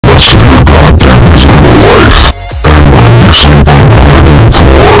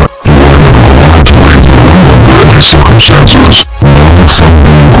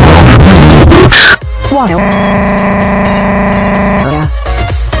Dude,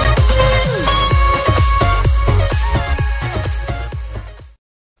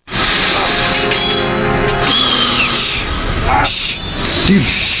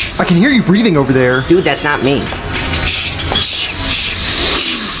 I can hear you breathing over there. Dude, that's not me.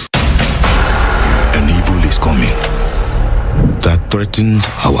 An evil is coming that threatens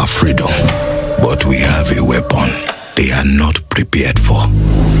our freedom. But we have a weapon they are not prepared for.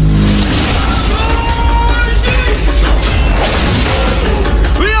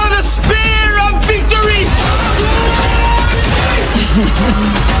 We are the spear of victory!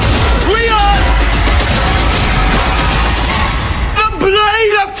 We are the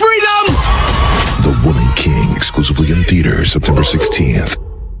blade of freedom! The Woman King, exclusively in theaters, September 16th.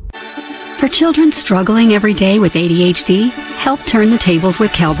 For children struggling every day with ADHD, help turn the tables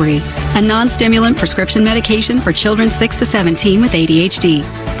with Qelbree, a non-stimulant prescription medication for children 6 to 17 with ADHD.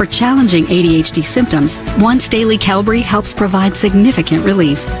 For challenging ADHD symptoms, once daily Qelbree helps provide significant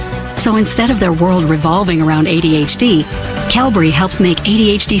relief. So instead of their world revolving around ADHD, Qelbree helps make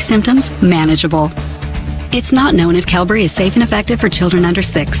ADHD symptoms manageable. It's not known if Qelbree is safe and effective for children under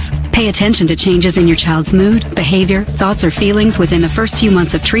 6. Pay attention to changes in your child's mood, behavior, thoughts, or feelings within the first few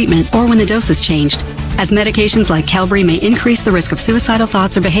months of treatment or when the dose is changed, as medications like Qelbree may increase the risk of suicidal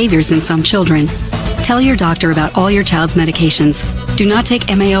thoughts or behaviors in some children. Tell your doctor about all your child's medications. Do not take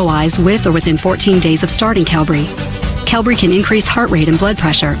MAOIs with or within 14 days of starting Qelbree. Qelbree can increase heart rate and blood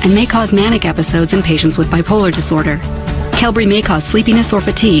pressure and may cause manic episodes in patients with bipolar disorder. Qelbree may cause sleepiness or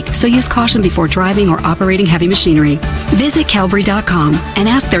fatigue, so use caution before driving or operating heavy machinery. Visit Qelbree.com and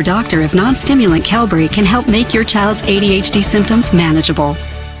ask their doctor if non-stimulant Qelbree can help make your child's ADHD symptoms manageable.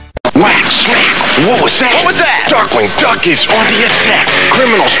 Whack, smack! What was that? What was that? Darkwing Duck is on the attack.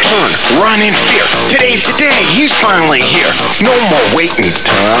 Criminals turn, run in fear. Today's the day. He's finally here. No more waiting.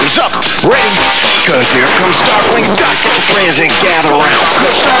 Time's up. Ready? Cause here comes Darkwing Duck. Friends and gather round.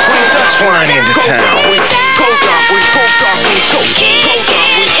 Cause Darkwing Duck's flying into town. Go Darkwing, go Darkwing, go. Go Darkwing,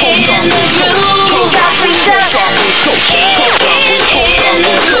 go Darkwing, go. Go Darkwing, go Darkwing, go. Go Darkwing, go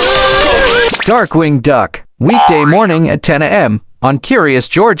Darkwing, go. Darkwing Duck, weekday morning at 10 a.m. on Curious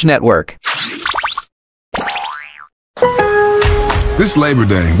George Network. This Labor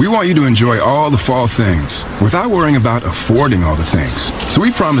Day, we want you to enjoy all the fall things without worrying about affording all the things. So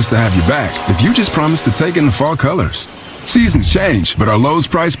we promise to have you back if you just promise to take in the fall colors. Seasons change, but our Lowe's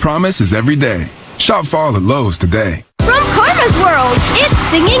price promise is every day. Shop fall at Lowe's today. From Karma's world, it's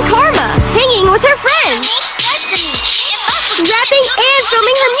Singing Karma, hanging with her friends. Rapping and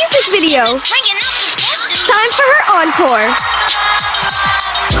filming her music video. Time for her encore.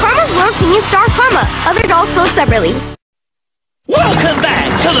 Karma's world singing star Karma, other dolls sold separately. Welcome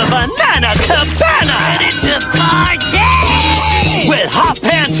back to the Banana Cabana! Ready to party! With Hot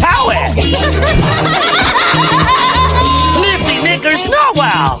Pants Howie! Nifty Knickers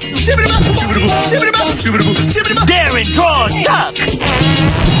Noel! Daring Drawn Duck!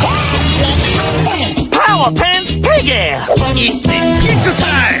 Power Pants Piggy! Pizza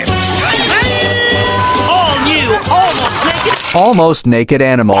time! All new, Almost Naked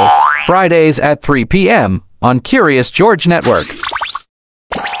Animals, Fridays at 3 p.m. on Curious George Network.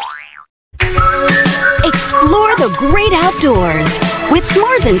 Explore the great outdoors. With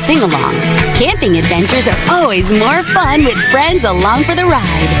s'mores and sing-alongs, camping adventures are always more fun with friends along for the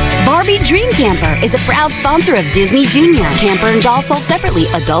ride. Barbie Dream Camper is a proud sponsor of Disney Junior. Camper and doll sold separately.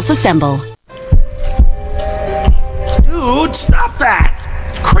 Adults assemble. Dude, stop that!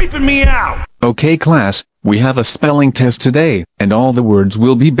 It's creeping me out! Okay class, we have a spelling test today, and all the words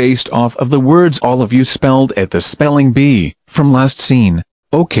will be based off of the words all of you spelled at the spelling bee from last scene.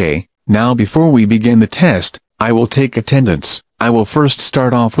 Okay, now before we begin the test, I will take attendance. I will first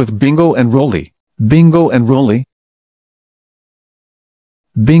start off with Bingo and Rolly. Bingo and Rolly.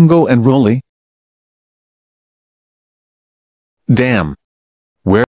 Bingo and Rolly. Damn,